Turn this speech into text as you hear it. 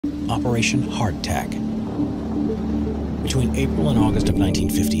Operation Hardtack. Between April and August of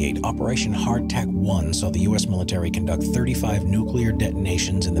 1958, Operation Hardtack 1 saw the U.S. military conduct 35 nuclear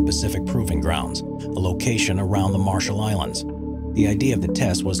detonations in the Pacific Proving Grounds, a location around the Marshall Islands. The idea of the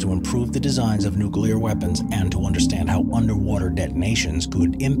test was to improve the designs of nuclear weapons and to understand how underwater detonations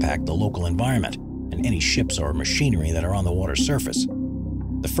could impact the local environment and any ships or machinery that are on the water's surface.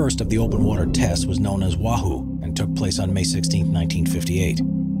 The first of the open water tests was known as Wahoo and took place on May 16, 1958.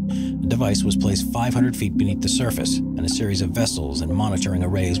 The device was placed 500 feet beneath the surface, and a series of vessels and monitoring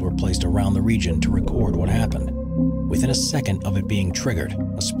arrays were placed around the region to record what happened. Within a second of it being triggered,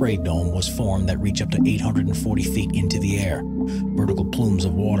 a spray dome was formed that reached up to 840 feet into the air. Vertical plumes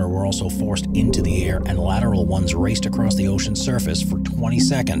of water were also forced into the air, and lateral ones raced across the ocean's surface for 20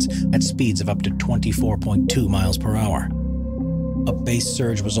 seconds at speeds of up to 24.2 miles per hour. A base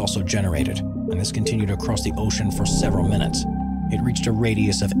surge was also generated, and this continued across the ocean for several minutes. It reached a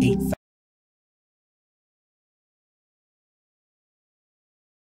radius of 8,000